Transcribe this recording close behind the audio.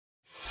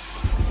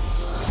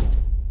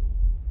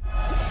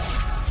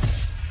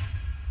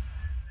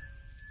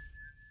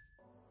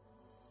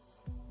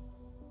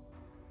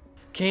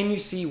Can you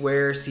see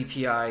where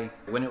CPI,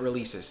 when it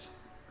releases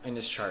in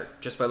this chart,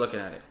 just by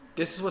looking at it?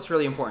 This is what's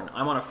really important.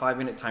 I'm on a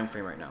 5-minute time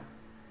frame right now.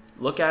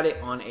 Look at it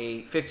on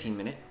a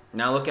 15-minute.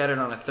 Now look at it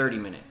on a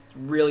 30-minute. It's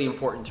really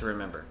important to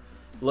remember.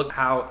 Look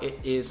how it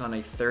is on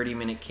a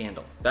 30-minute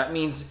candle. That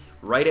means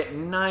right at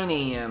 9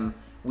 a.m.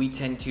 we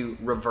tend to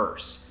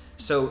reverse.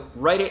 So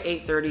right at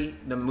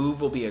 8:30, the move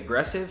will be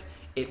aggressive.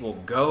 It will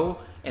go,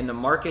 and the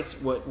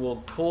markets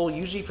will pull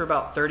usually for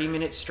about 30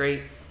 minutes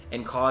straight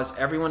and cause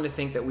everyone to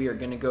think that we are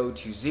going to go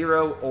to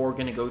zero or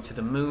going to go to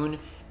the moon.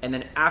 And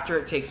then after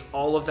it takes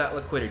all of that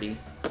liquidity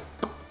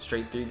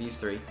straight through these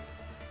three,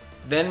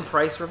 then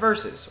price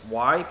reverses.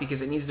 Why?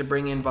 Because it needs to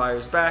bring in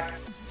buyers back.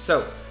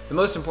 So the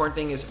most important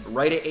thing is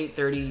right at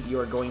 8:30, you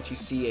are going to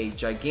see a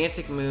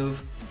gigantic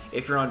move.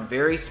 If you're on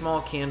very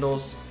small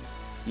candles,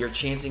 you're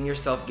chancing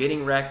yourself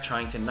getting wrecked,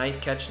 trying to knife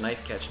catch,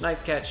 knife catch,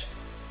 knife catch.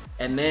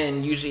 And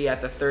then usually at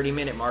the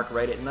 30-minute mark,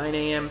 right at 9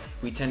 a.m.,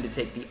 we tend to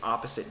take the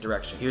opposite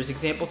direction. Here's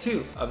example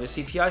 2 of the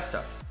CPI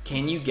stuff.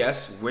 Can you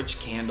guess which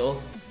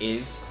candle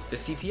is the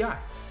CPI?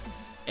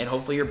 And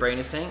hopefully your brain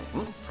is saying,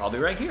 probably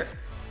right here.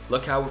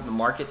 Look how the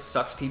market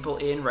sucks people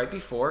in right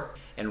before,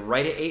 and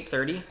right at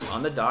 8:30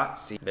 on the dot,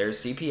 see,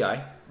 there's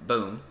CPI,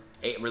 boom.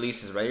 It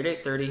releases right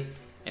at 8:30,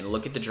 and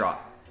look at the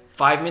drop.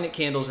 5-minute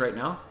candles right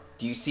now.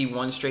 Do you see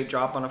one straight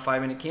drop on a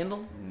 5-minute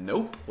candle?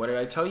 Nope. What did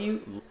I tell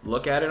you?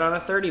 Look at it on a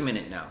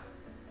 30-minute now.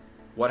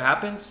 What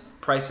happens?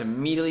 Price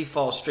immediately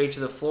falls straight to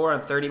the floor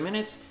on 30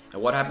 minutes.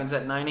 And what happens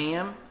at 9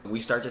 a.m.? We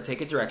start to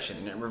take a direction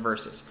and it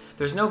reverses.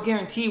 There's no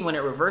guarantee when it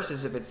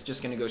reverses if it's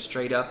just going to go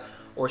straight up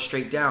or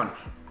straight down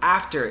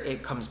after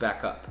it comes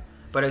back up.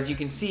 But as you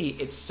can see,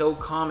 it's so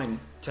common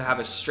to have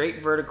a straight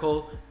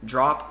vertical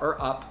drop or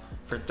up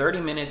for 30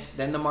 minutes.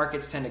 Then the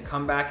markets tend to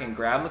come back and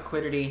grab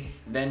liquidity.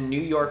 Then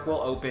New York will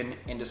open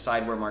and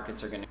decide where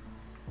markets are going to.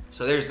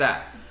 So there's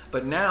that.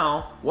 But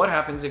now what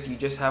happens if you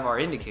just have our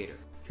indicator?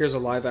 Here's a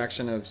live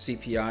action of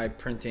CPI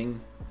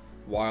printing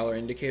while our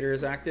indicator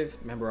is active.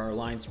 Remember, our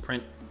lines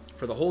print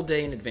for the whole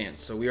day in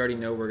advance. So we already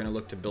know we're going to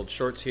look to build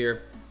shorts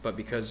here, but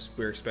because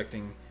we're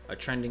expecting a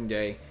trending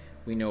day,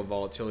 we know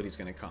volatility is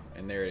going to come,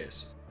 and there it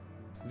is.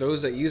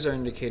 Those that use our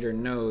indicator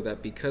know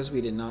that because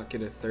we did not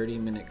get a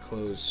 30-minute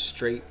close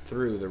straight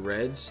through the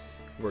reds,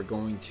 we're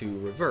going to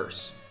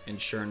reverse. And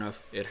sure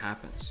enough, it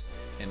happens.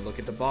 And look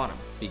at the bottom.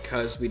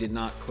 Because we did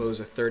not close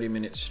a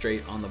 30-minute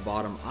straight on the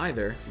bottom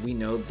either, we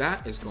know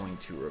that is going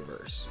to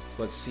reverse.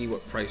 Let's see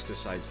what price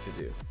decides to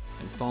do.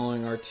 And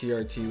following our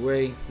TRT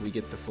way, we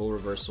get the full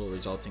reversal,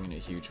 resulting in a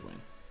huge win.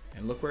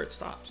 And look where it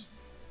stops.